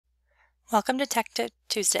Welcome to Tech Tip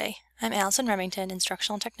Tuesday. I'm Allison Remington,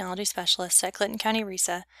 Instructional Technology Specialist at Clinton County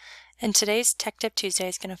RESA, and today's Tech Tip Tuesday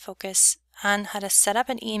is going to focus on how to set up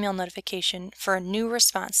an email notification for a new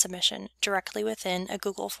response submission directly within a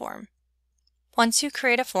Google form. Once you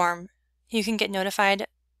create a form, you can get notified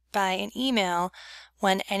by an email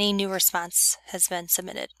when any new response has been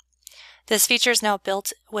submitted. This feature is now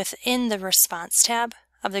built within the Response tab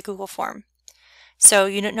of the Google form. So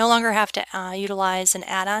you no longer have to utilize an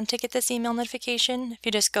add-on to get this email notification. If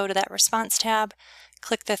you just go to that Response tab,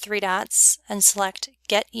 click the three dots, and select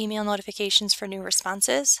Get Email Notifications for New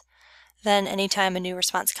Responses, then anytime a new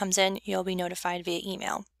response comes in, you'll be notified via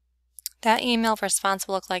email. That email response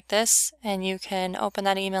will look like this, and you can open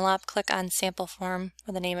that email up, click on Sample Form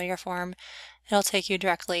or the name of your form. It'll take you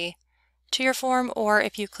directly to your form, or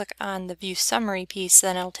if you click on the View Summary piece,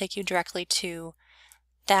 then it'll take you directly to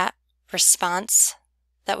that response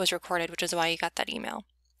that was recorded, which is why you got that email.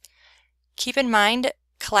 Keep in mind,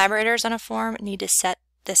 collaborators on a form need to set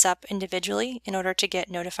this up individually in order to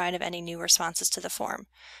get notified of any new responses to the form.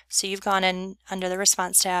 So you've gone in under the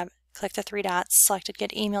Response tab, click the three dots, selected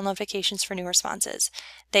Get Email Notifications for New Responses.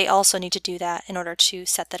 They also need to do that in order to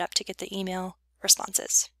set that up to get the email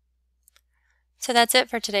responses. So that's it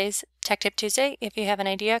for today's Tech Tip Tuesday. If you have an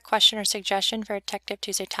idea, question, or suggestion for a Tech Tip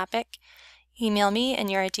Tuesday topic, email me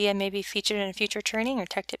and your idea may be featured in a future training or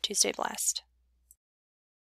Tech Tip Tuesday blast.